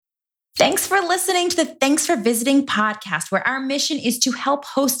Thanks for listening to the Thanks for Visiting podcast, where our mission is to help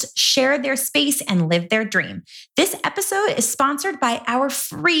hosts share their space and live their dream. This episode is sponsored by our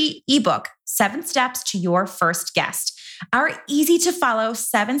free ebook, 7 Steps to Your First Guest. Our easy-to-follow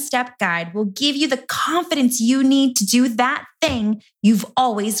 7-step guide will give you the confidence you need to do that thing you've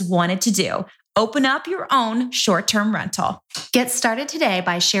always wanted to do. Open up your own short-term rental. Get started today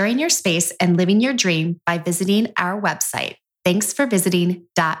by sharing your space and living your dream by visiting our website,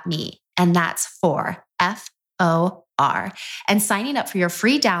 thanksforvisiting.me. And that's for FOR. And signing up for your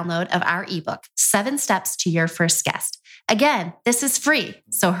free download of our ebook, 7 Steps to Your First Guest. Again, this is free,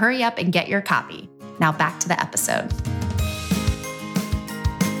 so hurry up and get your copy. Now back to the episode.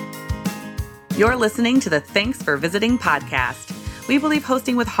 You're listening to the Thanks for Visiting podcast. We believe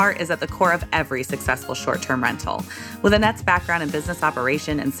hosting with heart is at the core of every successful short-term rental. With Annette's background in business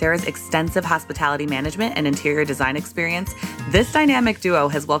operation and Sarah's extensive hospitality management and interior design experience, this dynamic duo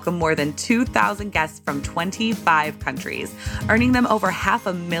has welcomed more than 2,000 guests from 25 countries, earning them over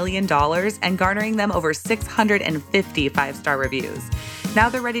 $500,000 and garnering them over 650 five-star reviews. Now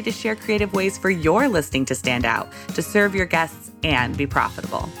they're ready to share creative ways for your listing to stand out, to serve your guests, and be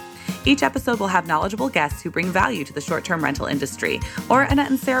profitable. Each episode will have knowledgeable guests who bring value to the short-term rental industry, or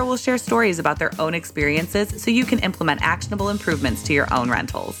Annette and Sarah will share stories about their own experiences so you can implement actionable improvements to your own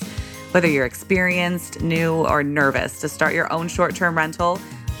rentals. Whether you're experienced, new, or nervous to start your own short-term rental,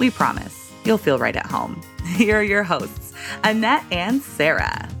 we promise you'll feel right at home. Here are your hosts, Annette and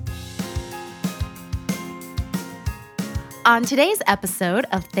Sarah. On today's episode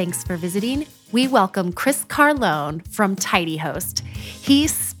of Thanks for Visiting, we welcome Chris Carlone from Tidy Host. He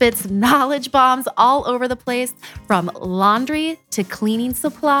spits knowledge bombs all over the place, from laundry to cleaning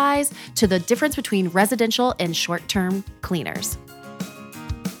supplies to the difference between residential and short-term cleaners.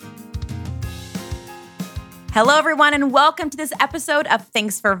 Hello, everyone, and welcome to this episode of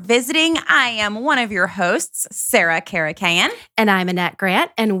Thanks for Visiting. I am one of your hosts, Sarah Karakayan. And I'm Annette Grant,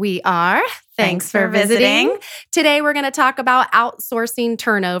 and we are Thanks for Visiting. Today, we're going to talk about outsourcing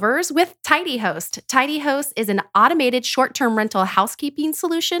turnovers with Tidy Host. Tidy Host is an automated short-term rental housekeeping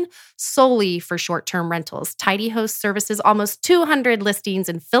solution solely for short-term rentals. Tidy Host services almost 200 listings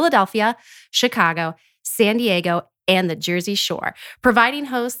in Philadelphia, Chicago, San Diego, and the Jersey Shore, providing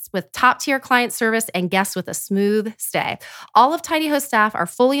hosts with top-tier client service and guests with a smooth stay. All of Tidy Host staff are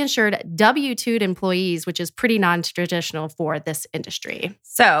fully insured W-2'd employees, which is pretty non-traditional for this industry.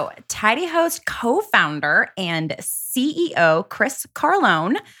 So, Tidy Host co-founder and CEO Chris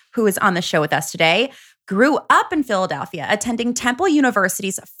Carlone, who is on the show with us today, grew up in Philadelphia, attending Temple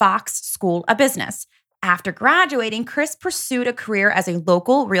University's Fox School of Business. After graduating, Chris pursued a career as a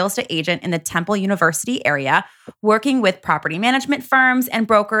local real estate agent in the Temple University area, working with property management firms and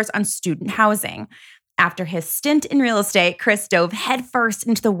brokers on student housing. After his stint in real estate, Chris dove headfirst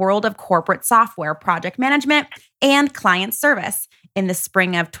into the world of corporate software, project management, and client service. In the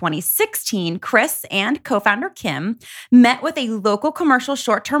spring of 2016, Chris and co-founder Kim met with a local commercial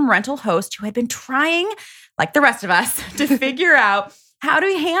short-term rental host who had been trying, like the rest of us, to figure out how to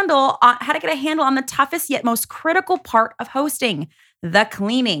get a handle on the toughest yet most critical part of hosting, the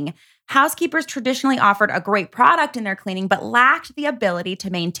cleaning. Housekeepers traditionally offered a great product in their cleaning, but lacked the ability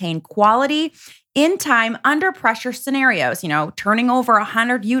to maintain quality in time under pressure scenarios, turning over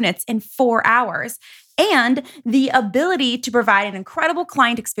 100 units in 4 hours, and the ability to provide an incredible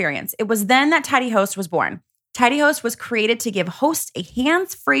client experience. It was then that Tidy Host was born. Tidy Host was created to give hosts a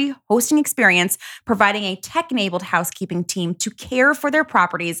hands-free hosting experience, providing a tech-enabled housekeeping team to care for their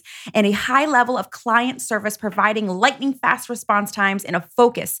properties and a high level of client service, providing lightning-fast response times and a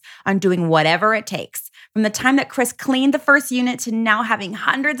focus on doing whatever it takes. From the time that Chris cleaned the first unit to now having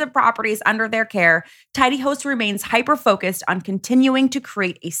hundreds of properties under their care, Tidy Host remains hyper-focused on continuing to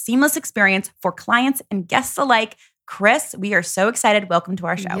create a seamless experience for clients and guests alike. Chris, we are so excited. Welcome to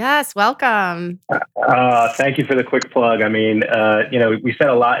our show. Yes, welcome. Thank you for the quick plug. I mean, we said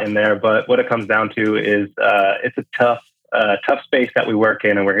a lot in there, but what it comes down to is it's a tough space that we work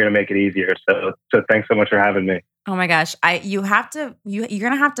in, and we're here to make it easier. So thanks so much for having me. Oh my gosh, you're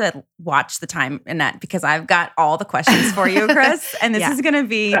gonna have to watch the time in that, because I've got all the questions for you, Chris, and this is gonna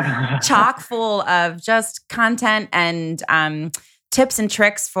be chock full of just content and tips and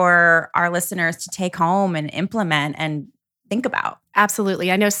tricks for our listeners to take home and implement and think about.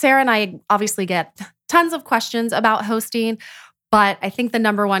 Absolutely. I know Sarah and I obviously get tons of questions about hosting, but I think the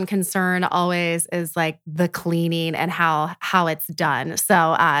number one concern always is like the cleaning and how it's done.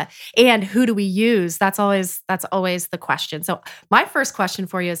 So, and who do we use? That's always the question. So my first question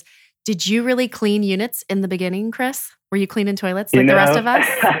for you is, did you really clean units in the beginning, Chris? Were you cleaning toilets like the rest of us?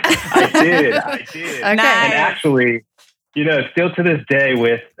 I did. Okay. And actually, Still to this day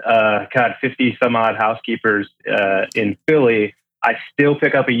with, 50 some odd housekeepers in Philly, I still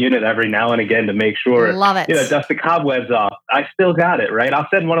pick up a unit every now and again to make sure, Love it. Dust the cobwebs off. I still got it, right? I'll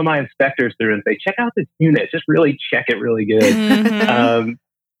send one of my inspectors through and say, check out this unit. Just really check it really good. Mm-hmm.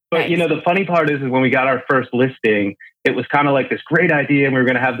 But, Nice. the funny part is when we got our first listing, it was kind of like this great idea and we were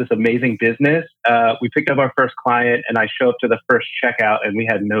going to have this amazing business. We picked up our first client and I show up to the first checkout and we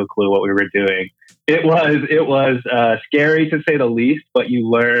had no clue what we were doing. It was scary to say the least, but you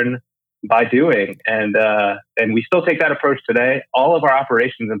learn by doing. And we still take that approach today. All of our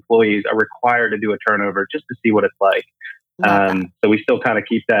operations employees are required to do a turnover just to see what it's like. So we still kind of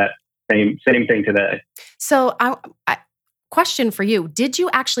keep that same thing today. So I question for you, did you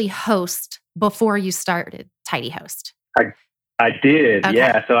actually host before you started Tidy Host? I did. Okay.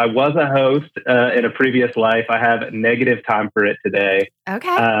 Yeah. So I was a host in a previous life. I have negative time for it today. Okay.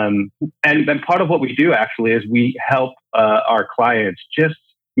 And then part of what we do actually is we help our clients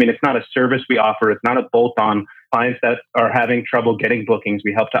it's not a service we offer. It's not a bolt on. Clients that are having trouble getting bookings,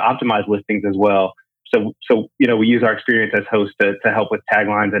 we help to optimize listings as well. So we use our experience as hosts to help with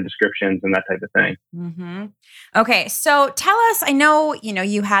taglines and descriptions and that type of thing. Mm-hmm. Okay. So tell us, I know,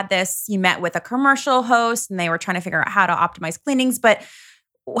 you met with a commercial host and they were trying to figure out how to optimize cleanings, but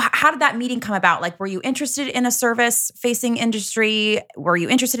how did that meeting come about? Like, were you interested in a service facing industry? Were you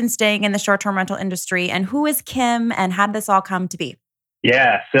interested in staying in the short-term rental industry? And who is Kim and how did this all come to be?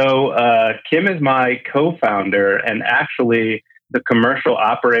 Yeah. So Kim is my co-founder, and actually the commercial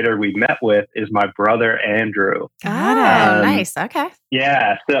operator we met with is my brother, Andrew. Nice. Okay.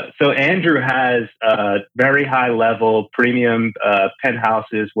 Yeah. So Andrew has very high level premium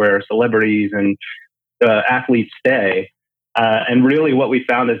penthouses where celebrities and athletes stay. And really what we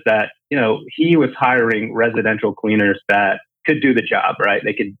found is that, he was hiring residential cleaners that could do the job, right?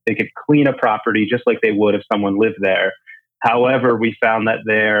 They could clean a property just like they would if someone lived there. However, we found that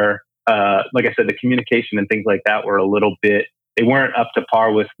their, like I said, the communication and things like that were a little bit, they weren't up to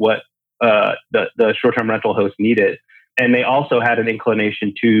par with what the short-term rental host needed. And they also had an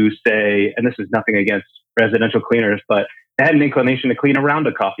inclination to say, and this is nothing against residential cleaners, but they had an inclination to clean around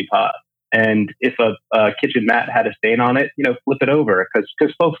a coffee pot. And if a kitchen mat had a stain on it, flip it over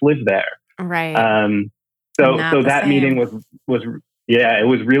because folks live there. Right. So that meeting was it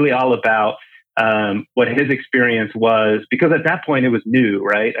was really all about what his experience was, because at that point it was new,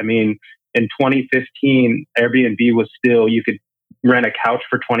 right? I mean, in 2015, Airbnb was still, you could rent a couch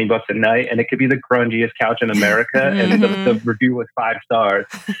for $20 a night and it could be the grungiest couch in America. Mm-hmm. And the review was 5 stars.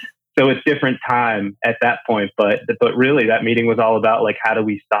 So it's different time at that point. But really that meeting was all about like, how do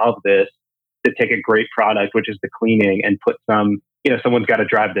we solve this to take a great product, which is the cleaning, and put some, someone's got to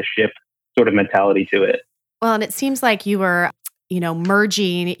drive the ship sort of mentality to it. Well, and it seems like you were,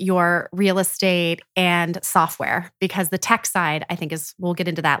 merging your real estate and software, because the tech side, I think we'll get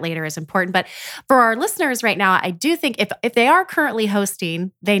into that later, is important. But for our listeners right now, I do think if they are currently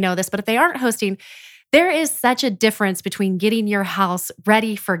hosting, they know this, but if they aren't hosting, there is such a difference between getting your house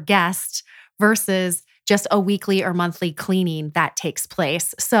ready for guests versus just a weekly or monthly cleaning that takes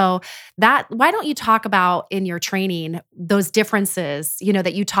place. So why don't you talk about in your training those differences,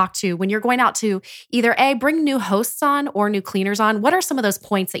 that you talk to when you're going out to either bring new hosts on or new cleaners on? What are some of those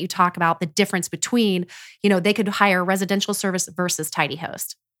points that you talk about, the difference between, they could hire residential service versus Tidy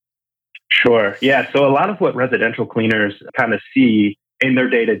Host? Sure. Yeah. So a lot of what residential cleaners kind of see in their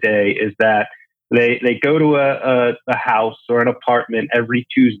day-to-day is that They go to a house or an apartment every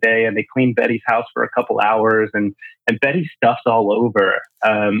Tuesday and they clean Betty's house for a couple hours and Betty stuff's all over.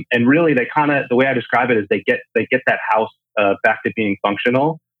 And really they the way I describe it is they get that house back to being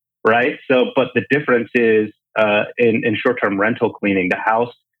functional, right? So, but the difference is in short-term rental cleaning, the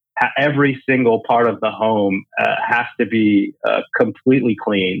house, every single part of the home has to be completely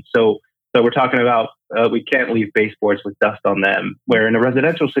clean. So we're talking about we can't leave baseboards with dust on them. Where in a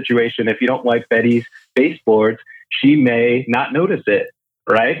residential situation, if you don't like Betty's baseboards, she may not notice it,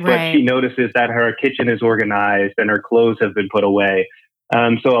 right? But she notices that her kitchen is organized and her clothes have been put away.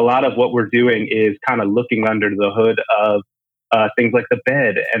 So a lot of what we're doing is kind of looking under the hood of things like the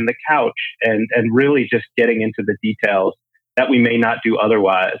bed and the couch and really just getting into the details that we may not do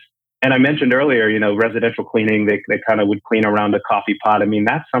otherwise. And I mentioned earlier, residential cleaning, they kind of would clean around a coffee pot. I mean,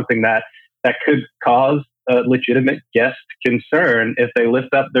 that's something that could cause a legitimate guest concern if they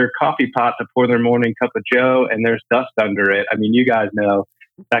lift up their coffee pot to pour their morning cup of joe and there's dust under it. I mean, you guys know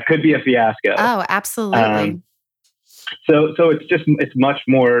that could be a fiasco. Oh, absolutely. So it's much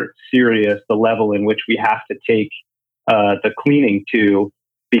more serious, the level in which we have to take the cleaning to,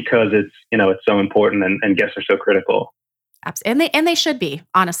 because it's so important and guests are so critical. And they should be,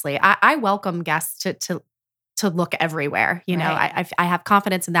 honestly. I welcome guests to to look everywhere. You know, Right. I have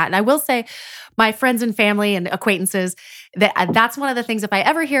confidence in that. And I will say my friends and family and acquaintances that's one of the things, if I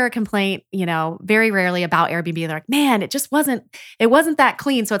ever hear a complaint, you know, very rarely about Airbnb, they're like, man, it wasn't that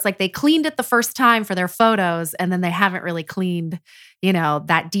clean. So it's like they cleaned it the first time for their photos and then they haven't really cleaned, you know,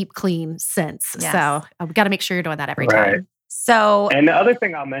 that deep clean since. Yes. So we got to make sure you're doing that every Right. time. So, And the other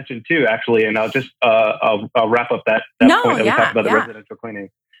thing I'll mention too, actually, and I'll just I'll wrap up that No, point that we yeah, talked about yeah. the residential cleaning.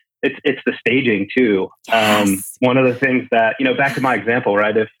 It's the staging too. Yes. One of the things that, you know, back to my example,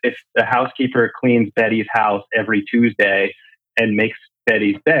 right? If the housekeeper cleans Betty's house every Tuesday and makes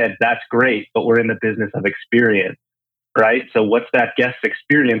Betty's bed, that's great. But we're in the business of experience, right? So what's that guest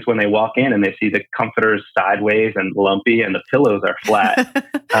experience when they walk in and they see the comforters sideways and lumpy and the pillows are flat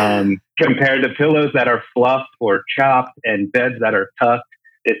compared to pillows that are fluffed or chopped and beds that are tucked?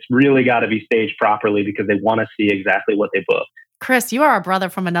 It's really got to be staged properly because they want to see exactly what they booked. Chris, you are a brother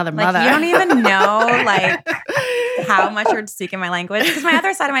from another like, mother. you don't even know like how much you're speaking my language, because my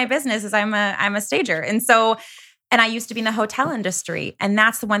other side of my business is I'm a stager. And I used to be in the hotel industry. And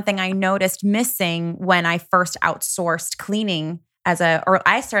that's the one thing I noticed missing when I first outsourced cleaning or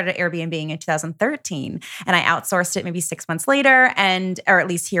I started Airbnb in 2013 and I outsourced it maybe 6 months later or at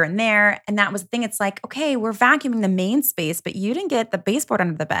least here and there. And that was the thing. It's like, okay, we're vacuuming the main space, but you didn't get the baseboard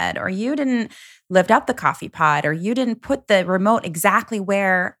under the bed, or you didn't lift up the coffee pot, or you didn't put the remote exactly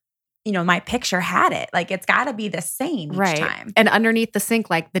where, you know, my picture had it. Like, it's got to be the same each time. And underneath the sink,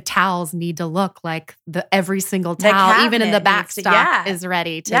 like the towels need to look like every single towel, even in the back stock, is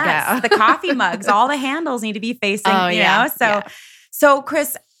ready to go. The coffee mugs, all the handles need to be facing, you know? So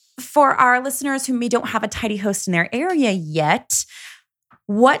Chris, for our listeners who maybe don't have a tidy host in their area yet,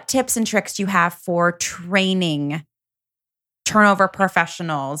 what tips and tricks do you have for training turnover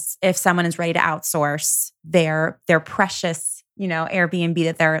professionals if someone is ready to outsource their precious, you know,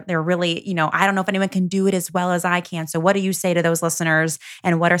 Airbnb that they're really, you know, I don't know if anyone can do it as well as I can. So what do you say to those listeners,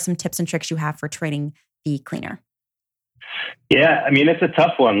 and what are some tips and tricks you have for training the cleaner? Yeah, I mean, it's a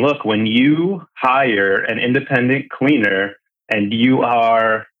tough one. Look, when you hire an independent cleaner and you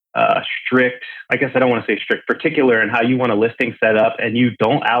are strict, I guess I don't want to say strict, particular in how you want a listing set up, and you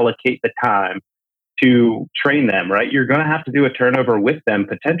don't allocate the time to train them, right? You're going to have to do a turnover with them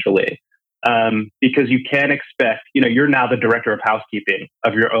potentially, because you can't expect, you know, you're now the director of housekeeping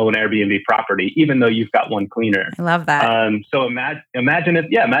of your own Airbnb property, even though you've got one cleaner. I love that. So imagine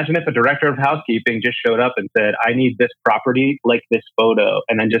if a director of housekeeping just showed up and said, I need this property like this photo,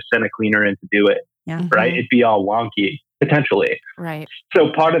 and then just sent a cleaner in to do it, right? It'd be all wonky, potentially. Right.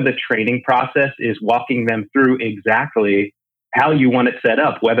 So part of the training process is walking them through exactly how you want it set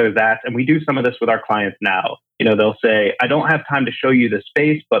up, whether that's, and we do some of this with our clients now, you know, they'll say, I don't have time to show you the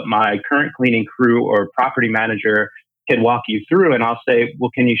space, but my current cleaning crew or property manager can walk you through. And I'll say,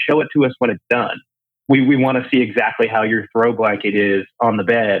 well, can you show it to us when it's done? We want to see exactly how your throw blanket is on the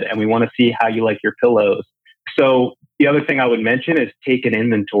bed, and we want to see how you like your pillows. So the other thing I would mention is take an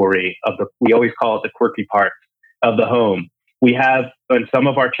inventory of we always call it the quirky parts of the home. We have, on some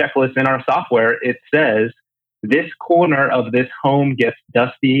of our checklists in our software, it says, this corner of this home gets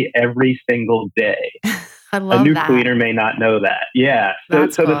dusty every single day. I love a new that. cleaner may not know that. Yeah. So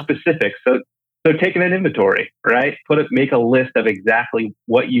That's cool. The specifics. So taking an inventory, right? Make a list of exactly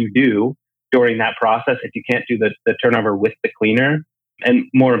what you do during that process. If you can't do the turnover with the cleaner, and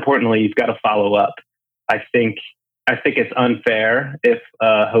more importantly, you've got to follow up. I think it's unfair if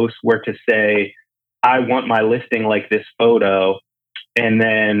a host were to say, I want my listing like this photo, and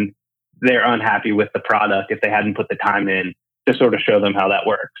then they're unhappy with the product if they hadn't put the time in to sort of show them how that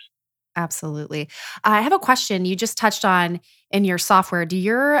works. Absolutely. I have a question you just touched on in your software. Do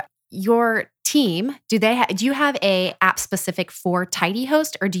your team, do you have a app specific for Tidy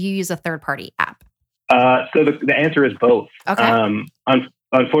Host, or do you use a third-party app? So the answer is both. Okay.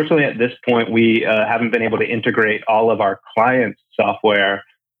 Unfortunately, at this point, we haven't been able to integrate all of our clients' software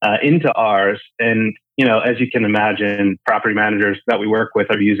into ours. And, you know, as you can imagine, property managers that we work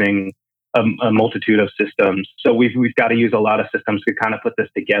with are using a multitude of systems. So we've got to use a lot of systems to kind of put this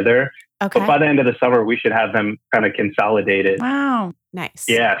together. Okay. But by the end of the summer, we should have them kind of consolidated. Wow. Nice.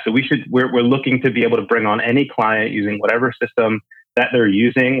 Yeah. So we're looking to be able to bring on any client using whatever system that they're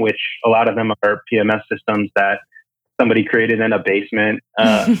using, which a lot of them are PMS systems that somebody created in a basement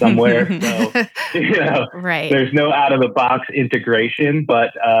somewhere. So, you know, Right. There's no out of the box integration,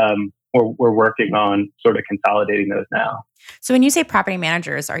 but we're working on sort of consolidating those now. So when you say property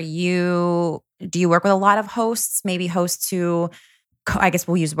managers, do you work with a lot of hosts, maybe hosts who, I guess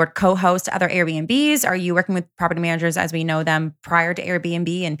we'll use the word co-host other Airbnbs? Are you working with property managers as we know them prior to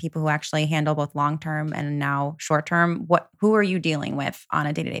Airbnb, and people who actually handle both long-term and now short-term? Who are you dealing with on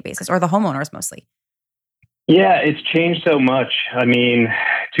a day-to-day basis, or the homeowners mostly? Yeah, it's changed so much. I mean,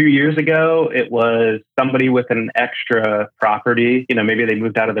 2 years ago, it was somebody with an extra property. Maybe they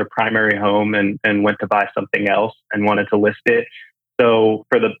moved out of their primary home and went to buy something else and wanted to list it. So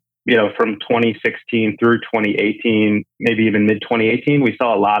from 2016 through 2018, maybe even mid 2018, we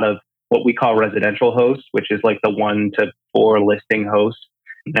saw a lot of what we call residential hosts, which is like the 1 to 4 listing hosts.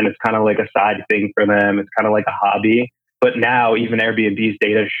 And it's kind of like a side thing for them. It's kind of like a hobby. But now even Airbnb's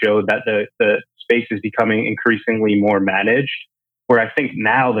data showed that the space is becoming increasingly more managed, where I think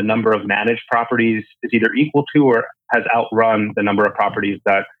now the number of managed properties is either equal to or has outrun the number of properties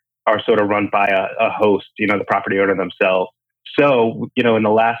that are sort of run by a host, the property owner themselves. So, in the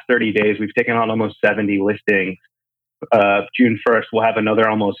last 30 days, we've taken on almost 70 listings. June 1st, we'll have another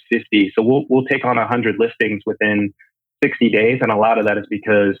almost 50. So we'll take on 100 listings within 60 days. And a lot of that is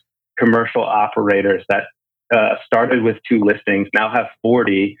because commercial operators that started with 2 listings now have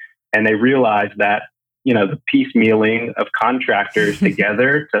 40, and they realize that, the piecemealing of contractors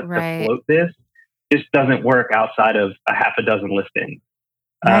together to float this just doesn't work outside of a half a dozen listings.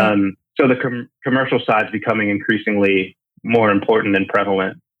 Right. So the commercial side is becoming increasingly more important and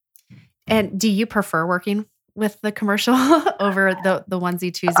prevalent. And do you prefer working with the commercial over the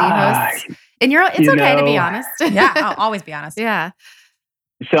onesie twosie hosts? And it's okay to be honest. Yeah, I'll always be honest. Yeah.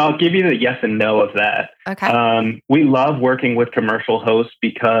 So I'll give you the yes and no of that. Okay. We love working with commercial hosts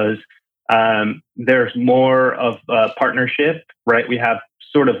because there's more of a partnership, right? We have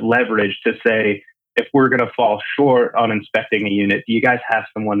sort of leverage to say, if we're going to fall short on inspecting a unit, do you guys have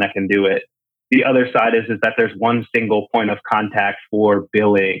someone that can do it? The other side is that there's one single point of contact for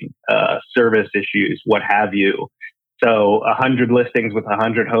billing, service issues, what have you. So 100 listings with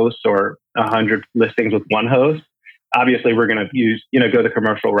 100 hosts or 100 listings with 1 host, obviously we're going to go the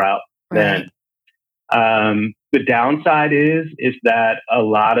commercial route then. The downside is that a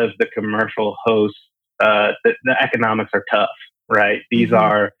lot of the commercial hosts, the economics are tough, right?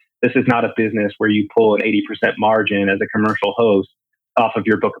 This is not a business where you pull an 80% margin as a commercial host off of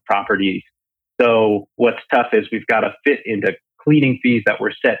your book of properties. So what's tough is we've got to fit into cleaning fees that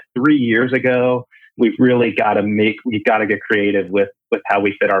were set 3 years ago. We've got to get creative with how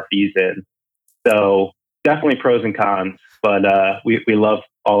we fit our fees in. So definitely pros and cons, but we love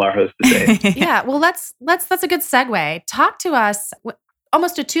all our hosts today. Yeah, well, that's a good segue. Talk to us.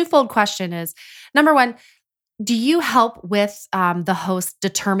 Almost a twofold question is, number one, do you help with the host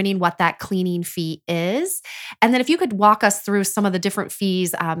determining what that cleaning fee is? And then if you could walk us through some of the different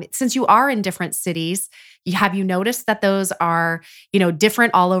fees, since you are in different cities, have you noticed that those are,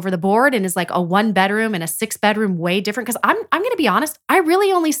 different all over the board? And is like a 1-bedroom and a 6-bedroom way different? Because I'm going to be honest, I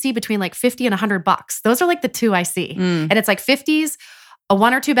really only see between like $50 and $100. Those are like the 2 I see. And it's like 50s, a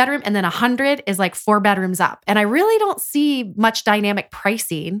 1 or 2 bedroom, and then 100 is like 4 bedrooms up. And I really don't see much dynamic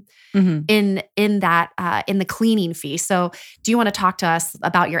pricing in the cleaning fee. So do you want to talk to us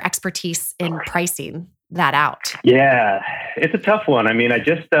about your expertise in pricing that out? Yeah, it's a tough one. I mean,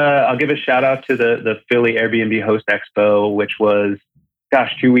 I'll give a shout out to the Philly Airbnb Host Expo, which was,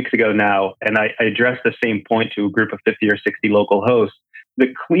 2 weeks ago now. And I addressed the same point to a group of 50 or 60 local hosts. The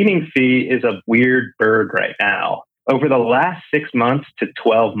cleaning fee is a weird bird right now. Over the last 6 months to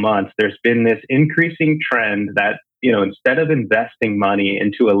 12 months, there's been this increasing trend that, instead of investing money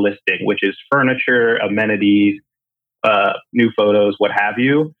into a listing, which is furniture, amenities, new photos, what have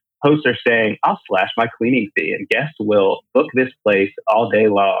you, hosts are saying, I'll slash my cleaning fee and guests will book this place all day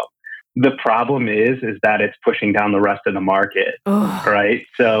long. The problem is that it's pushing down the rest of the market, right?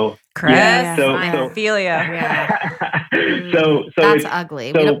 So, Chris, I feel you. So that's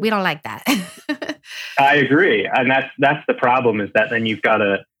ugly. So, we don't like that. I agree, and that's the problem. Is that then you've got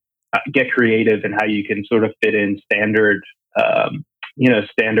to get creative in how you can sort of fit in standard,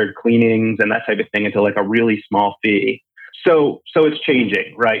 standard cleanings and that type of thing into like a really small fee. So it's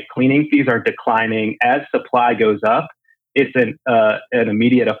changing, right? Cleaning fees are declining as supply goes up. It's an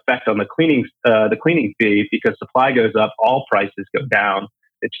immediate effect on the cleaning fee because supply goes up, all prices go down.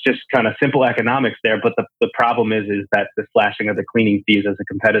 It's just kind of simple economics there. But the problem is that the slashing of the cleaning fees as a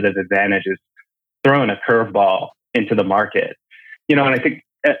competitive advantage is throwing a curveball into the market. And I think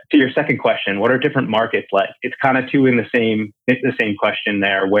to your second question, what are different markets like? It's kind of two in the same question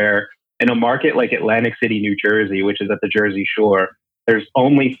there, where in a market like Atlantic City, New Jersey, which is at the Jersey Shore, there's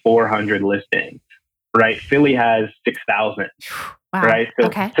only 400 listings. Right, Philly has 6,000. Wow. Right, so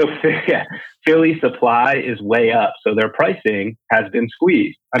Philly supply is way up, so their pricing has been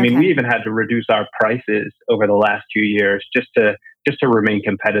squeezed. I mean, we even had to reduce our prices over the last 2 years just to remain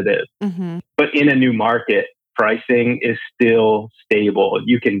competitive. But in a new market, pricing is still stable.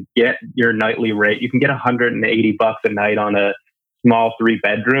 You can get your nightly rate. You can get $180 a night on a small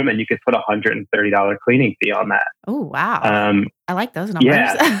 3-bedroom, and you could put $130 cleaning fee on that. Oh, wow. I like those numbers.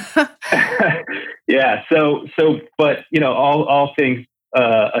 Yeah. Yeah. So, but all things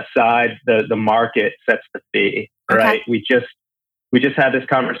aside, the market sets the fee, right? We just had this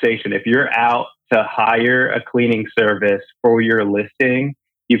conversation. If you're out to hire a cleaning service for your listing,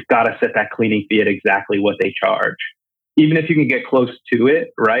 you've got to set that cleaning fee at exactly what they charge, even if you can get close to it,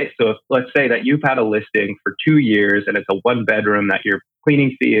 right? So if, let's say that you've had a listing for 2 years and it's a 1-bedroom that your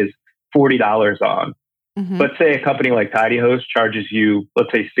cleaning fee is $40 on. Mm-hmm. Let's say a company like Tidy Host charges you, let's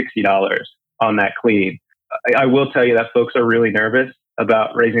say $60 on that clean. I will tell you that folks are really nervous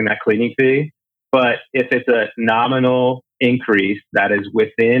about raising that cleaning fee. But if it's a nominal increase that is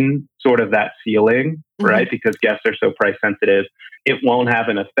within sort of that ceiling, right? Because guests are so price sensitive, it won't have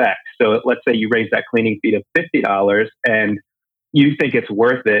an effect. So let's say you raise that cleaning fee to $50 and you think it's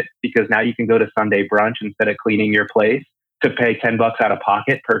worth it because now you can go to Sunday brunch instead of cleaning your place to pay $10 out of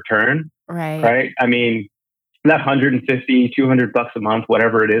pocket per turn. Right. I mean, that $150, $200 a month,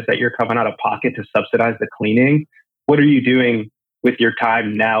 whatever it is that you're coming out of pocket to subsidize the cleaning, what are you doing with your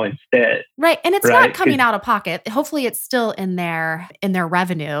time now instead? Right. And it's not coming out of pocket. Hopefully it's still in their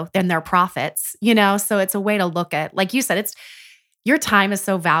revenue, in their profits, so it's a way to look at, like you said, it's your time is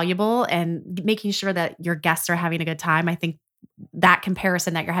so valuable, and making sure that your guests are having a good time. I think that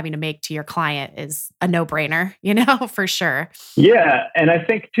comparison that you're having to make to your client is a no-brainer, for sure. Yeah. And I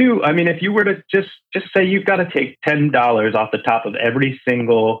think too, I mean, if you were to just say you've got to take $10 off the top of every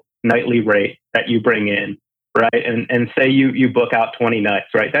single nightly rate that you bring in, right? And say you book out 20 nights,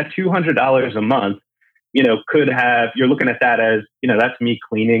 right? That $200 a month, could have, you're looking at that as, that's me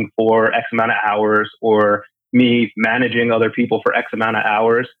cleaning for X amount of hours or me managing other people for X amount of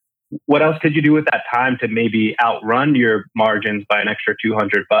hours. What else could you do with that time to maybe outrun your margins by an extra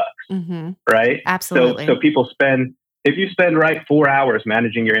 $200, right? Absolutely. So people if you spend 4 hours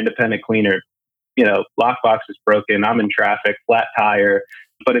managing your independent cleaner, lockbox is broken, I'm in traffic, flat tire,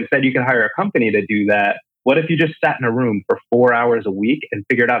 but instead you can hire a company to do that. What if you just sat in a room for 4 hours a week and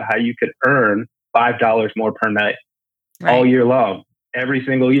figured out how you could earn $5 more per night all year long, every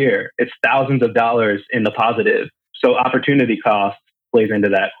single year? It's thousands of dollars in the positive. So opportunity cost plays into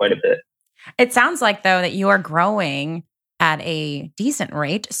that quite a bit. It sounds like, though, that you are growing at a decent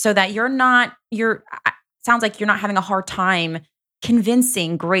rate so that sounds like you're not having a hard time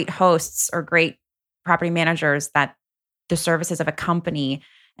convincing great hosts or great property managers that the services of a company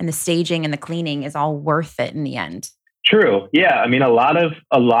and the staging and the cleaning is all worth it in the end. True. Yeah. I mean, a lot of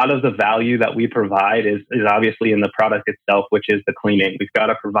the value that we provide is obviously in the product itself, which is the cleaning. We've got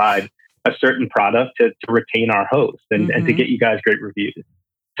to provide a certain product to retain our hosts and to get you guys great reviews.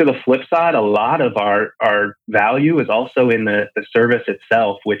 To the flip side, a lot of our value is also in the service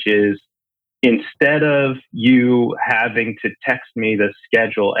itself, which is instead of you having to text me the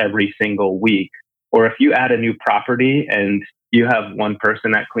schedule every single week, or if you add a new property and you have one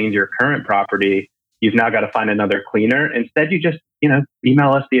person that cleans your current property, you've now got to find another cleaner. Instead, you just,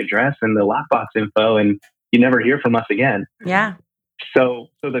 email us the address and the lockbox info and you never hear from us again. Yeah. So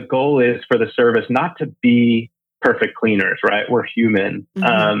the goal is for the service not to be perfect cleaners, right? We're human.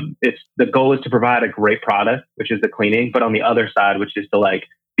 The goal is to provide a great product, which is the cleaning, but on the other side, which is to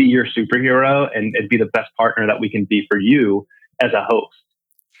be your superhero and be the best partner that we can be for you as a host.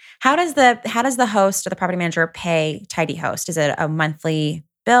 How does the host or the property manager pay Tidy Host? Is it a monthly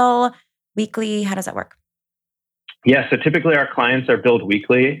bill, weekly? How does that work? Yeah, so typically our clients are billed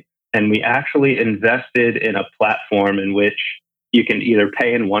weekly, and we actually invested in a platform in which you can either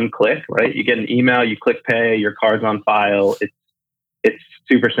pay in one click, right? You get an email, you click pay, your card's on file. It's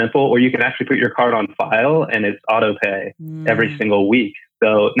super simple. Or you can actually put your card on file and it's auto pay every single week.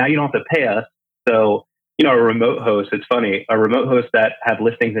 So now you don't have to pay us. So, a remote host, it's funny, a remote host that have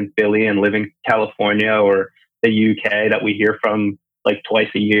listings in Philly and live in California or the UK that we hear from twice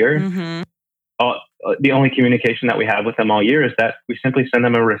a year. The only communication that we have with them all year is that we simply send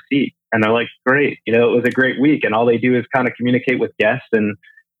them a receipt and they're like, great, it was a great week. And all they do is kind of communicate with guests, and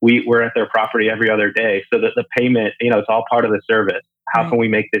we're at their property every other day. So that the payment, it's all part of the service. How can we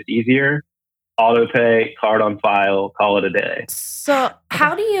make this easier? Auto pay, card on file, call it a day. So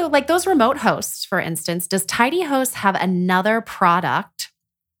how do you, those remote hosts, for instance, does Tidy Host have another product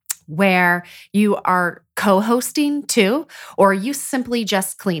where you are co-hosting too, or are you simply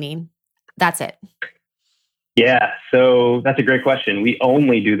just cleaning? That's it. Yeah, so that's a great question. We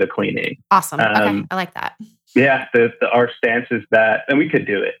only do the cleaning. Awesome. Okay, I like that. Yeah, our stance is that, and we could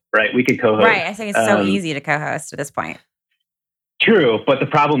do it, right? We could co-host. Right, I think it's so easy to co-host at this point. True, but the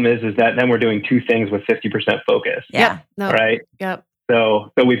problem is that then we're doing two things with 50% focus. Yeah. Right? Yep.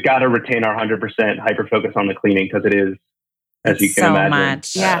 So we've got to retain our 100% hyper focus on the cleaning because it is as you can so imagine.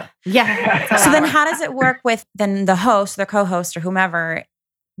 much. Yeah. So then how does it work with then the host, the co-host, or whomever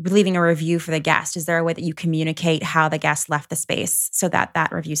leaving a review for the guest? Is there a way that you communicate how the guest left the space so that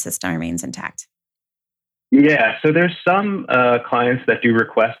that review system remains intact? Yeah, so there's some clients that do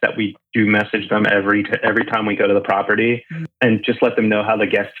request that we do message them every time we go to the property and just let them know how the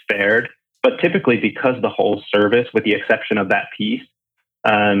guest fared. But typically, because the whole service, with the exception of that piece,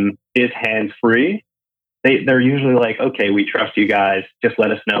 is hands-free, they're usually like, okay, we trust you guys. Just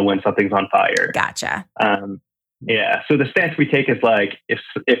let us know when something's on fire. Gotcha. Yeah. So the stance we take is like, if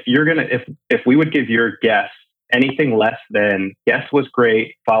we would give your guests anything less than guest was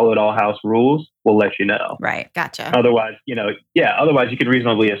great, followed all house rules, we'll let you know. Right. Gotcha. Otherwise, otherwise you could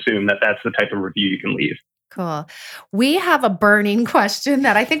reasonably assume that that's the type of review you can leave. Cool. We have a burning question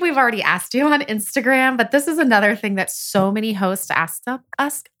that I think we've already asked you on Instagram, but this is another thing that so many hosts asked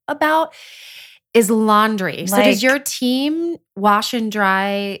us about is laundry. So does your team wash and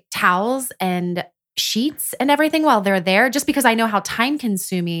dry towels and sheets and everything while they're there? Just because I know how time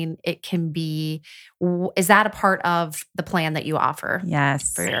consuming it can be. Is that a part of the plan that you offer?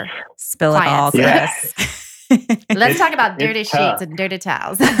 Yes. For your Spill clients? it all, Chris. Let's talk about dirty sheets and dirty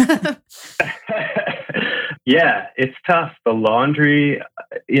towels. Yeah, it's tough. The laundry,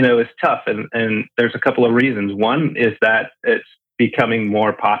 is tough. And there's a couple of reasons. One is that it's becoming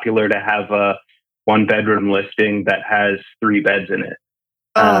more popular to have a 1-bedroom listing that has 3 beds in it.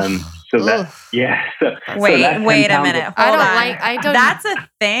 Wait a minute. I don't. That's a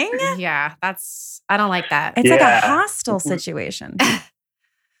thing? Yeah, I don't like that. It's like a hostile situation.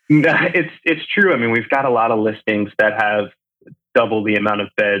 No, it's true. I mean, we've got a lot of listings that have double the amount of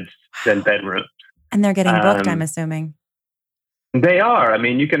beds than bedrooms. And they're getting booked, I'm assuming. They are. I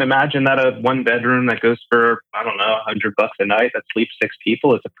mean, you can imagine that a 1-bedroom that goes for, I don't know, $100 a night that sleeps 6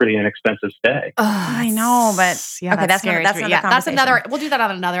 people. It's a pretty inexpensive stay. I know, but yeah, okay, that's another conversation. That's another. We'll do that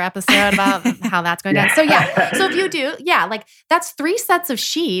on another episode about how that's going down. So so if you do, like that's 3 sets of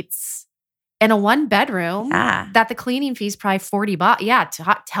sheets in a 1-bedroom. That the cleaning fee is probably $40. Yeah,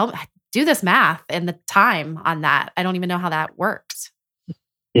 do this math and the time on that. I don't even know how that works.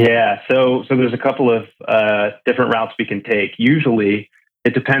 Yeah, so there's a couple of different routes we can take. Usually,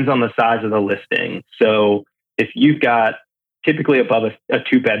 it depends on the size of the listing. So if you've got typically above a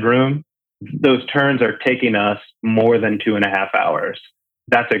 2-bedroom, those turns are taking us more than 2.5 hours.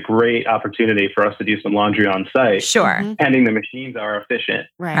 That's a great opportunity for us to do some laundry on site. Sure. Pending the machines are efficient.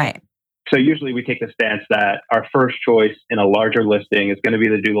 Right. So usually we take the stance that our first choice in a larger listing is going to be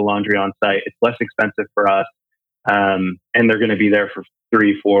to do the laundry on site. It's less expensive for us. And they're going to be there for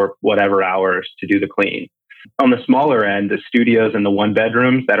 3-4 whatever hours to do the clean. On the smaller end, the studios and the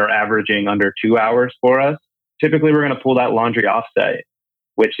 1-bedrooms that are averaging under 2 hours for us, typically we're going to pull that laundry offsite,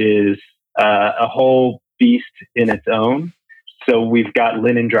 which is a whole beast in its own. So we've got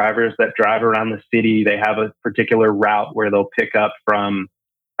linen drivers that drive around the city. They have a particular route where they'll pick up from,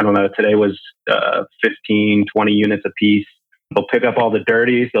 I don't know, today was 15, 20 units a piece. They'll pick up all the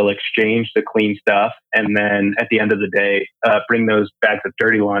dirties, they'll exchange the clean stuff, and then at the end of the day, bring those bags of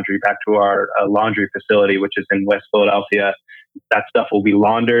dirty laundry back to our laundry facility, which is in West Philadelphia. That stuff will be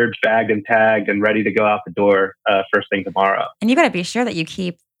laundered, bagged and tagged, and ready to go out the door first thing tomorrow. And you got to be sure that you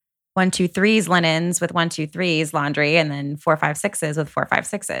keep 1-2-3s linens with 1-2-3s laundry, and then 4-5-6s with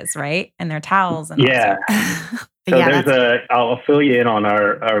 4-5-6s, right? And their towels. And I'll fill you in on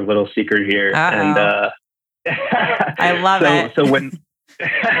our little secret here. And I love it. So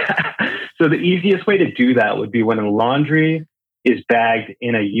the easiest way to do that would be when a laundry is bagged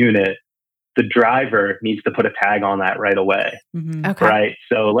in a unit, the driver needs to put a tag on that right away. Mm-hmm. Okay. Right.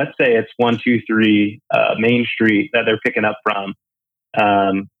 So let's say it's 123 Main Street that they're picking up from.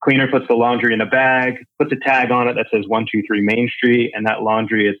 Cleaner puts the laundry in a bag, puts a tag on it that says 123 Main Street, and that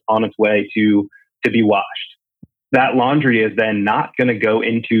laundry is on its way to be washed. That laundry is then not going to go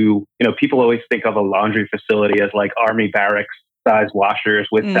into, people always think of a laundry facility as like army barracks size washers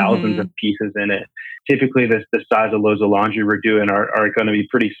with thousands of pieces in it. Typically, the size of loads of laundry we're doing are going to be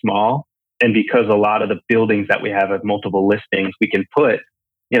pretty small. And because a lot of the buildings that we have multiple listings, we can put,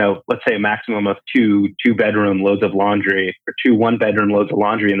 let's say a maximum of 2-bedroom loads of laundry or 2 1-bedroom loads of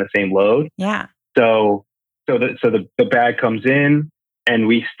laundry in the same load. Yeah. So the bag comes in, and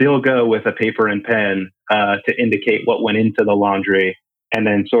we still go with a paper and pen to indicate what went into the laundry, and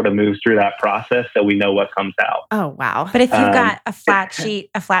then sort of moves through that process so we know what comes out. Oh, wow. But if you've got a flat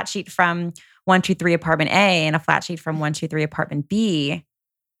sheet from 123 apartment A and a flat sheet from 123 apartment B,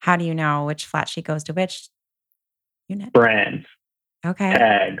 how do you know which flat sheet goes to which unit? Brands. Okay.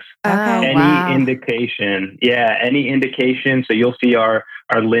 Tags. Okay. Any indication. Yeah, any indication. So you'll see our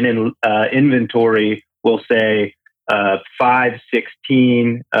linen inventory will say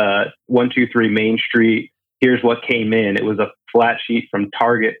 516 123 Main Street. Here's what came in. It was a flat sheet from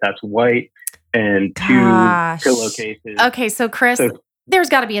Target that's white and two pillowcases. Okay, so Chris, there's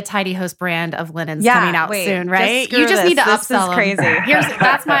got to be a Tidy Host brand of linens coming out soon, right? You just need to upsell them. Crazy.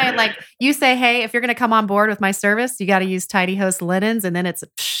 That's my, you say, hey, if you're going to come on board with my service, you got to use Tidy Host linens, and then it's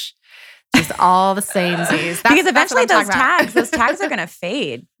just all the samesies. Because eventually those tags are going to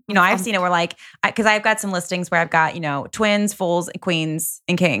fade. I've seen it where because I've got some listings where I've got, twins, fulls, queens,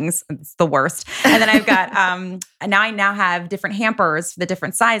 and kings. It's the worst. And then I've got, I now have different hampers for the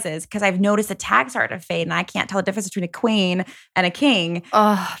different sizes because I've noticed the tags start to fade and I can't tell the difference between a queen and a king.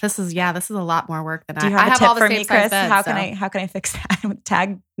 Oh, this is a lot more work than Do you have a tip for me, Chris? How can I fix that with the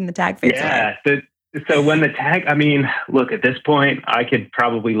tag and the tag fades? Yeah. So when the tag, look, at this point, I could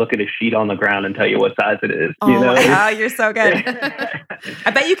probably look at a sheet on the ground and tell you what size it is. Oh, you're so good.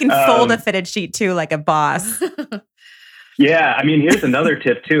 I bet you can fold a fitted sheet too, like a boss. Yeah. Here's another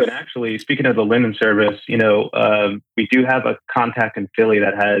tip too. And actually, speaking of the linen service, we do have a contact in Philly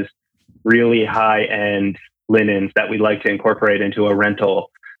that has really high-end linens that we'd like to incorporate into a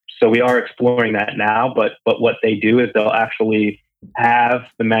rental. So we are exploring that now, but what they do is they'll actually have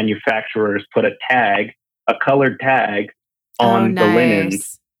the manufacturers put a colored tag on the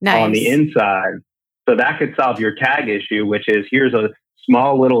linens on the inside. So that could solve your tag issue, which is here's a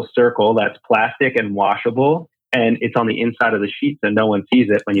small little circle that's plastic and washable, and it's on the inside of the sheet so no one sees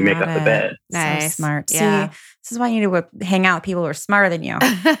it when you make up the bed. Nice. So smart. Yeah. See, this is why you need to hang out with people who are smarter than you.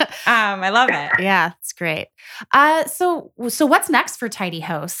 I love it. Yeah, it's great. So what's next for Tidy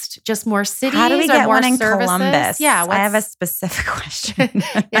Host? Just more cities? How do we get more one in services? Columbus? Yeah, I have a specific question.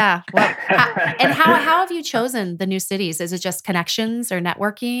 Yeah. Well, how have you chosen the new cities? Is it just connections or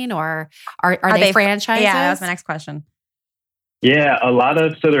networking, or are they franchises? Yeah, that was my next question. Yeah,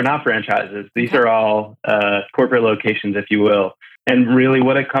 so they're not franchises. These are all corporate locations, if you will. And really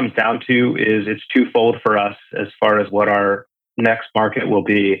what it comes down to is it's twofold for us as far as what our next market will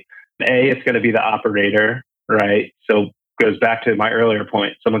be. It's going to be the operator, right? So it goes back to my earlier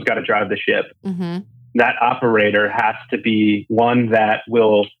point. Someone's got to drive the ship. Mm-hmm. That operator has to be one that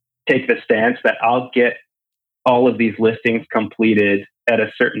will take the stance that I'll get all of these listings completed at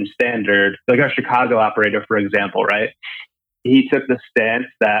a certain standard. Like our Chicago operator, for example, right? He took the stance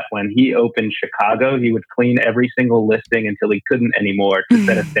that when he opened Chicago, he would clean every single listing until he couldn't anymore to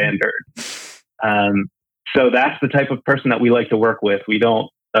set a standard. So that's the type of person that we like to work with. We don't,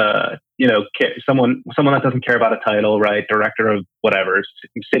 someone that doesn't care about a title, right? Director of whatever,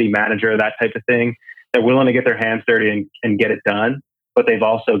 city manager, that type of thing. They're willing to get their hands dirty and get it done, but they've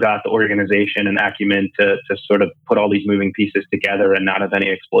also got the organization and acumen to sort of put all these moving pieces together and not have any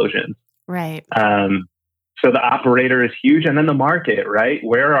explosions. Right. So the operator is huge. And then the market, right?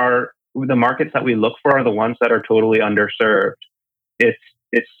 Where are the markets that we look for are the ones that are totally underserved.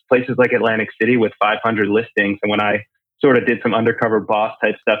 It's places like Atlantic City with 500 listings. And when I sort of did some undercover boss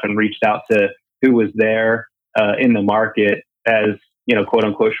type stuff and reached out to who was there in the market as, quote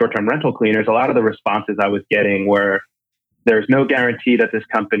unquote, short-term rental cleaners, a lot of the responses I was getting were, there's no guarantee that this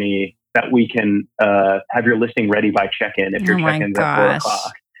company, that we can have your listing ready by check-in if your check-in's at 4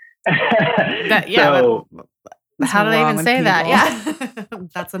 o'clock. How do they even say that? Yeah,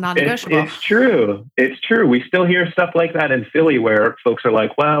 that's a non-negotiable. It's true. We still hear stuff like that in Philly where folks are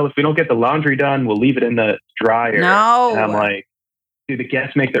like, well, if we don't get the laundry done, we'll leave it in the dryer. No. And I'm like, do the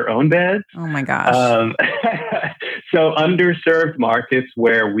guests make their own beds? Oh my gosh. So underserved markets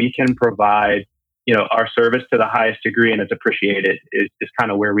where we can provide, our service to the highest degree and it's appreciated is kind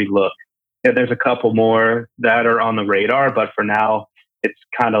of where we look. There's a couple more that are on the radar, but for now, it's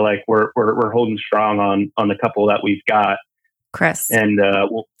kind of like we're holding strong on the couple that we've got, Chris. And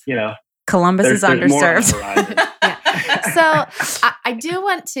Columbus is underserved. So I do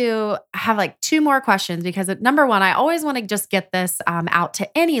want to have two more questions because number one, I always want to just get this out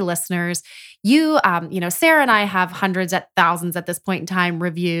to any listeners. Sarah and I have hundreds at thousands at this point in time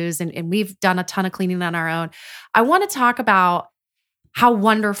reviews, and we've done a ton of cleaning on our own. I want to talk about how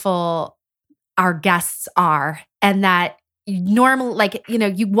wonderful our guests are, and that normally,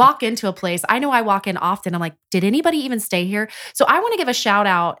 you walk into a place. I know I walk in often. I'm like, did anybody even stay here? So I want to give a shout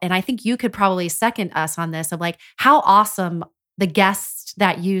out, and I think you could probably second us on this, of how awesome the guests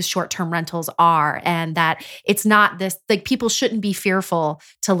that use short-term rentals are, and that it's not this, people shouldn't be fearful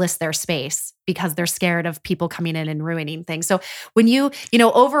to list their space because they're scared of people coming in and ruining things. So when you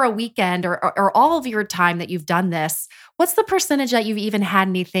over a weekend or all of your time that you've done this, what's the percentage that you've even had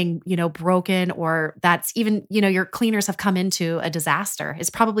anything, broken, or that's even, your cleaners have come into a disaster? It's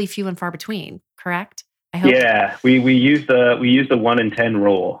probably few and far between, correct? I hope. Yeah, we use the 1 in 10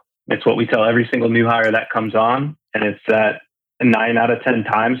 rule. It's what we tell every single new hire that comes on. And it's that 9 out of 10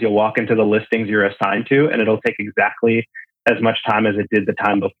 times you'll walk into the listings you're assigned to, and it'll take exactly as much time as it did the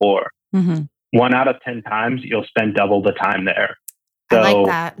time before. 1 out of 10 times you'll spend double the time there. So I like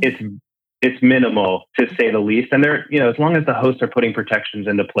that. It's minimal, to say the least. And they're, as long as the hosts are putting protections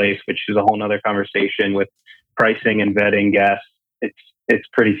into place, which is a whole nother conversation with pricing and vetting guests, it's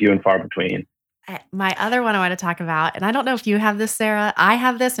pretty few and far between. My other one I want to talk about, and I don't know if you have this, Sarah. I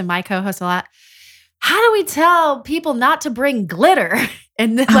have this, and my co-host a lot. How do we tell people not to bring glitter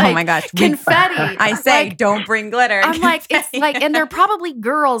and Oh my gosh, confetti? I say, don't bring glitter. I'm like, it's like, and they're probably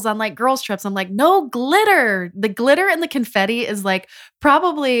girls on like girls trips. I'm like, no glitter. The glitter and the confetti is like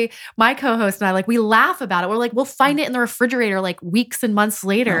probably my co-host and I, like, we laugh about it. We're like, we'll find it in the refrigerator like weeks and months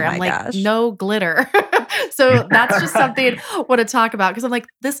later. I'm like, gosh. no glitter. So that's just something I want to talk about, because I'm like,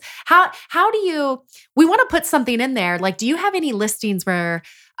 how do you, we want to put something in there. Like, do you have any listings where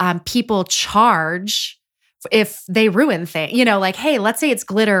people charge if they ruin things, like, hey, let's say it's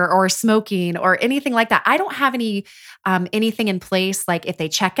glitter or smoking or anything like that. I don't have anything in place. Like if they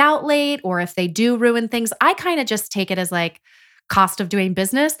check out late or if they do ruin things, I kind of just take it as like cost of doing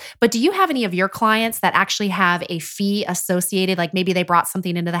business. But do you have any of your clients that actually have a fee associated? Like maybe they brought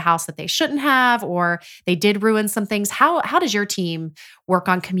something into the house that they shouldn't have, or they did ruin some things. How does your team work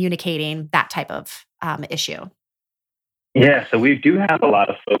on communicating that type of issue? Yeah, so we do have a lot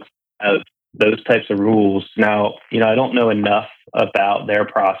of folks have those types of rules. Now, I don't know enough about their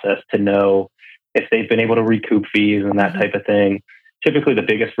process to know if they've been able to recoup fees and that type of thing. Typically, the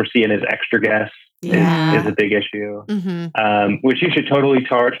biggest we're seeing is extra guests is a big issue, which you should totally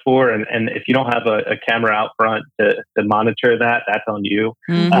charge for. And if you don't have a camera out front to monitor that, that's on you.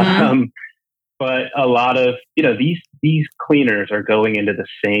 But a lot of, these cleaners are going into the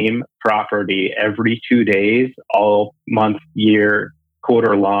same property every 2 days, all month, year,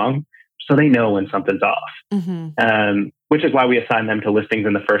 quarter long. So they know when something's off, which is why we assign them to listings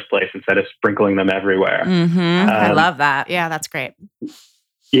in the first place instead of sprinkling them everywhere. I love that. Yeah, that's great.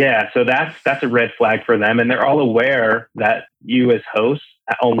 Yeah, so that's a red flag for them. And they're all aware that you as hosts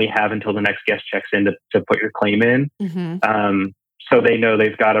only have until the next guest checks in to put your claim in. So they know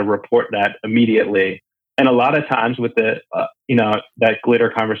they've got to report that immediately. And a lot of times with the, that glitter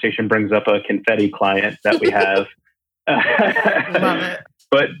conversation brings up a confetti client that we have. Love it.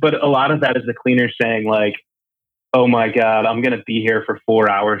 But a lot of that is the cleaner saying like, oh my God, I'm going to be here for 4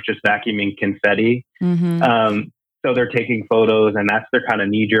 hours just vacuuming confetti. So they're taking photos, and that's their kind of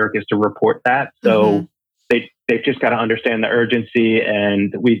knee jerk, is to report that. So they've just got to understand the urgency,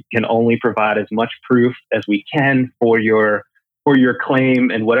 and we can only provide as much proof as we can for your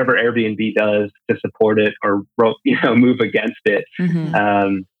claim, and whatever Airbnb does to support it or move against it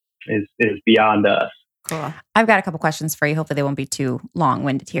is beyond us. Cool. I've got a couple questions for you. Hopefully they won't be too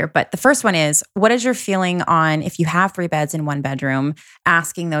long-winded here. But the first one is, what is your feeling on, if you have 3 beds in 1 bedroom,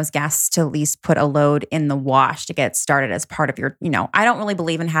 asking those guests to at least put a load in the wash to get started as part of your, I don't really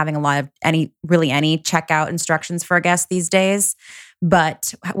believe in having a lot of any checkout instructions for a guest these days.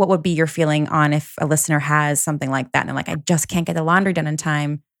 But what would be your feeling on if a listener has something like that and they're like, I just can't get the laundry done in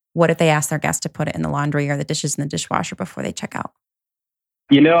time? What if they ask their guest to put it in the laundry or the dishes in the dishwasher before they check out?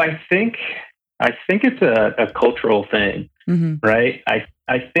 I think it's a cultural thing, right? I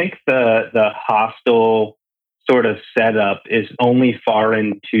think the hostel sort of setup is only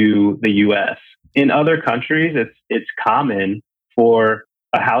foreign to the U.S. In other countries, it's common for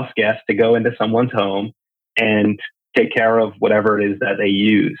a house guest to go into someone's home and take care of whatever it is that they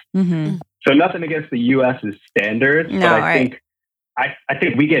use. So nothing against the U.S.'s standards, but I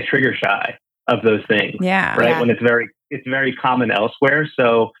think we get trigger shy of those things, right? When it's very common elsewhere.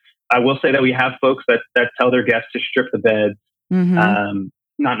 So I will say that we have folks that tell their guests to strip the beds,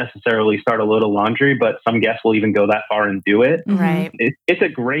 not necessarily start a load of laundry, but some guests will even go that far and do it. Right. It's a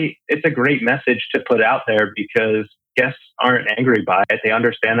great message to put out there, because guests aren't angry by it. They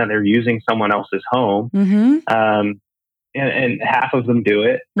understand that they're using someone else's home, and half of them do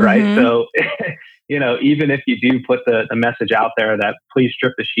it, right? So, even if you do put the message out there that please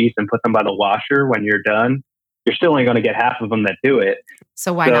strip the sheets and put them by the washer when you're done, you're still only going to get half of them that do it.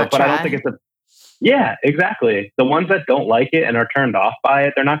 So why not try? But I don't think yeah, exactly. The ones that don't like it and are turned off by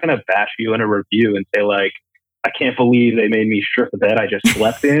it, they're not going to bash you in a review and say like, I can't believe they made me strip the bed I just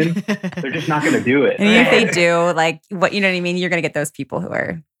slept in. They're just not going to do it. And if they do, like, what, you know what I mean? You're going to get those people who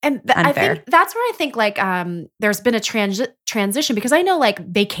are unfair. I think that's where I think like there's been a transition, because I know like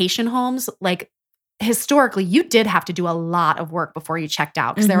vacation homes, like historically, you did have to do a lot of work before you checked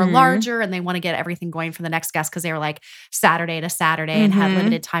out, because they were larger and they want to get everything going for the next guest, because they were like Saturday to Saturday and had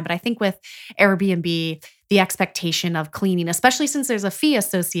limited time. But I think with Airbnb, the expectation of cleaning, especially since there's a fee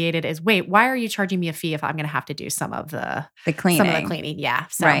associated, is wait, why are you charging me a fee if I'm going to have to do some of the cleaning? Some of the cleaning, yeah.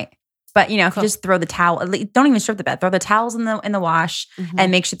 So. Right. But if you just throw the towel, don't even strip the bed, throw the towels in the wash and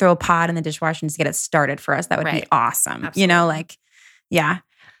make sure throw a pod in the dishwasher and just get it started for us. That would be awesome. Absolutely. Yeah.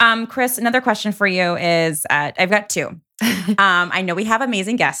 Chris, another question for you is, I've got two. I know we have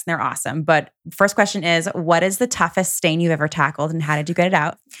amazing guests and they're awesome, but first question is, what is the toughest stain you've ever tackled and how did you get it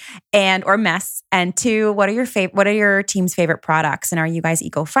out? Or mess? And two, what are your team's favorite products? And are you guys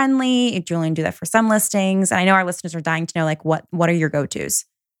eco-friendly? Do you only do that for some listings? And I know our listeners are dying to know, what are your go-tos?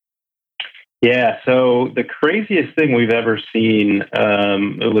 Yeah, so the craziest thing we've ever seen,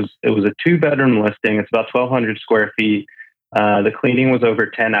 it was a 2-bedroom listing. It's about 1,200 square feet. The cleaning was over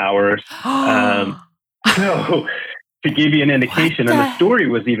 10 hours. So to give you an indication, and the story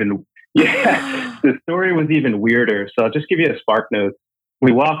was even weirder. So I'll just give you a spark note.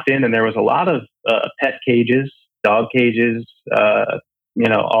 We walked in and there was a lot of pet cages, dog cages,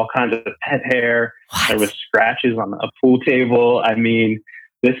 all kinds of pet hair. What? There was scratches on a pool table. I mean,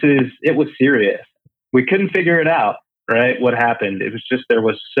 it was serious. We couldn't figure it out, right? What happened? It was just, there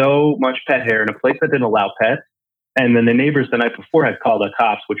was so much pet hair in a place that didn't allow pets. And then the neighbors the night before had called the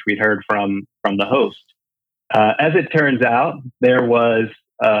cops, which we'd heard from the host. As it turns out, there was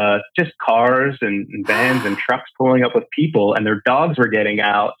just cars and vans and trucks pulling up with people, and their dogs were getting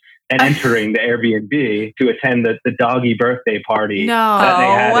out and entering the Airbnb to attend the doggy birthday party that they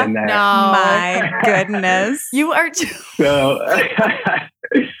had in there. No, my goodness. You are so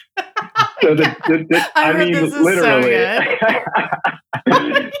I mean, literally.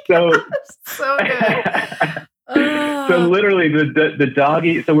 So good. So literally the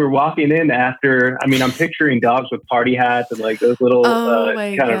doggy, so we're walking in after, I mean, I'm picturing dogs with party hats and like those little,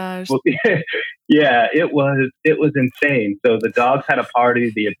 gosh. Yeah, it was insane. So the dogs had a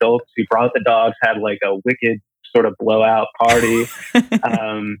party. The adults who brought the dogs had like a wicked sort of blowout party.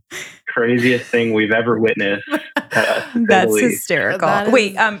 Craziest thing we've ever witnessed. That's hysterical.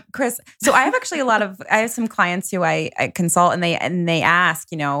 Wait, Chris, so I have actually I have some clients who I consult and they ask,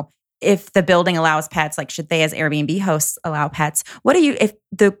 if the building allows pets, like should they as Airbnb hosts allow pets? What do you, if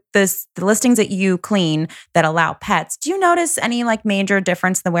the listings that you clean that allow pets, do you notice any like major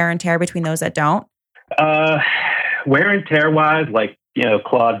difference in the wear and tear between those that don't? Wear and tear wise, like,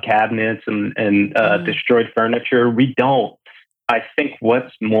 clawed cabinets and destroyed furniture, we don't. I think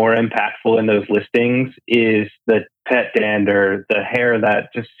what's more impactful in those listings is the pet dander, the hair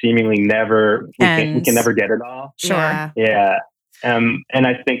that just seemingly we can never get it off. Sure. Yeah. And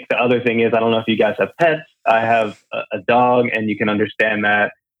I think the other thing is, I don't know if you guys have pets. I have a dog, and you can understand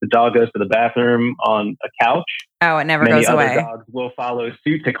that the dog goes to the bathroom on a couch. Oh, it never goes away. Many other dogs will follow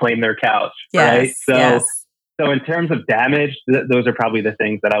suit to claim their couch, yes, right? So in terms of damage, those are probably the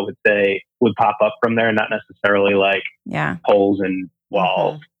things that I would say would pop up from there, not necessarily like holes in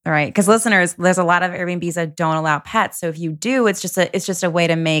walls. All right, because listeners, there's a lot of Airbnbs that don't allow pets. So if you do, it's just a way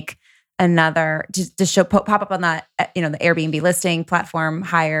to make another to show pop up on that the Airbnb listing platform,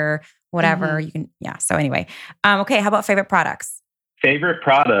 hire whatever you can. Yeah. So anyway, okay. How about favorite products? Favorite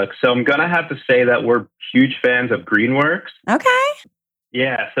products. So I'm gonna have to say that we're huge fans of Greenworks. Okay.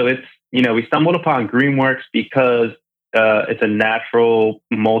 Yeah. So it's we stumbled upon Greenworks because it's a natural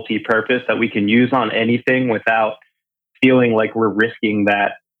multi-purpose that we can use on anything without feeling like we're risking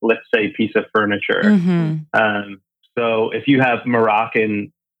that, let's say, piece of furniture. So if you have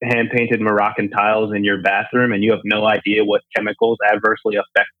hand-painted Moroccan tiles in your bathroom and you have no idea what chemicals adversely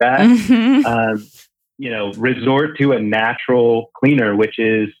affect that, resort to a natural cleaner, which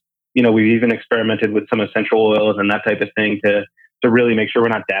is, we've even experimented with some essential oils and that type of thing to really make sure we're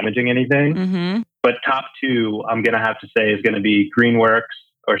not damaging anything. But top two, I'm going to have to say, is going to be Greenworks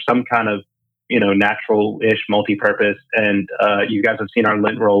or some kind of, natural-ish multi-purpose. And you guys have seen our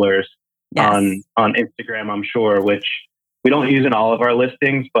lint rollers on Instagram, I'm sure, which we don't use in all of our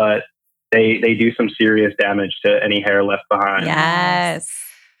listings, but they do some serious damage to any hair left behind. Yes.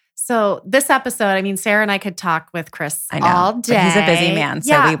 So this episode, I mean, Sarah and I could talk with Chris all day. But he's a busy man,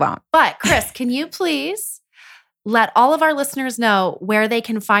 so we won't. But Chris, can you please let all of our listeners know where they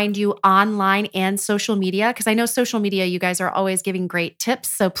can find you online and social media? Because I know social media, you guys are always giving great tips.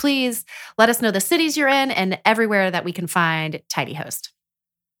 So please let us know the cities you're in and everywhere that we can find Tidy Host.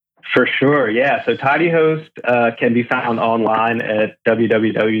 For sure. Yeah. So Tidy Host can be found online at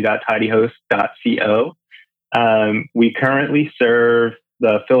www.tidyhost.co. We currently serve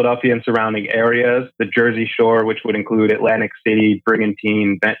the Philadelphia and surrounding areas, the Jersey Shore, which would include Atlantic City,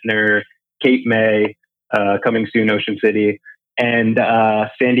 Brigantine, Ventnor, Cape May, coming soon, Ocean City, and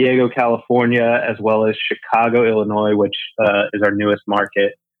San Diego, California, as well as Chicago, Illinois, which is our newest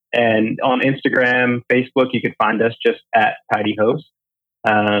market. And on Instagram, Facebook, you can find us just at Tidy Host.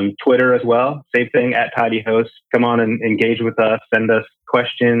 Twitter as well, same thing, at Tidy Host. Come on and engage with us. Send us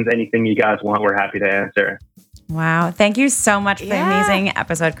questions, anything you guys want. We're happy to answer. Wow. Thank you so much for the amazing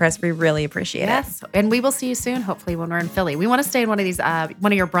episode, Chris. We really appreciate it. And we will see you soon, hopefully, when we're in Philly. We want to stay in one of these,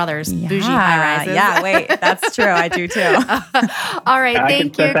 one of your brother's bougie high-rises. Yeah, wait, that's true. I do too. All right.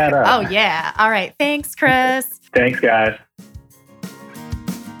 Thank you. Oh, yeah. All right. Thanks, Chris. Thanks, guys.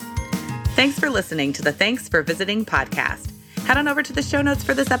 Thanks for listening to the Thanks for Visiting podcast. Head on over to the show notes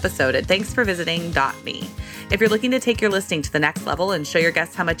for this episode at thanksforvisiting.me. If you're looking to take your listing to the next level and show your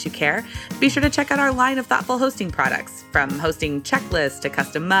guests how much you care, be sure to check out our line of thoughtful hosting products. From hosting checklists to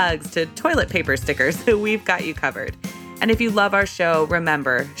custom mugs to toilet paper stickers, we've got you covered. And if you love our show,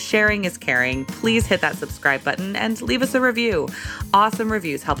 remember, sharing is caring. Please hit that subscribe button and leave us a review. Awesome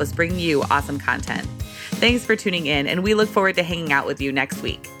reviews help us bring you awesome content. Thanks for tuning in, and we look forward to hanging out with you next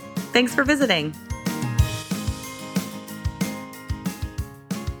week. Thanks for visiting.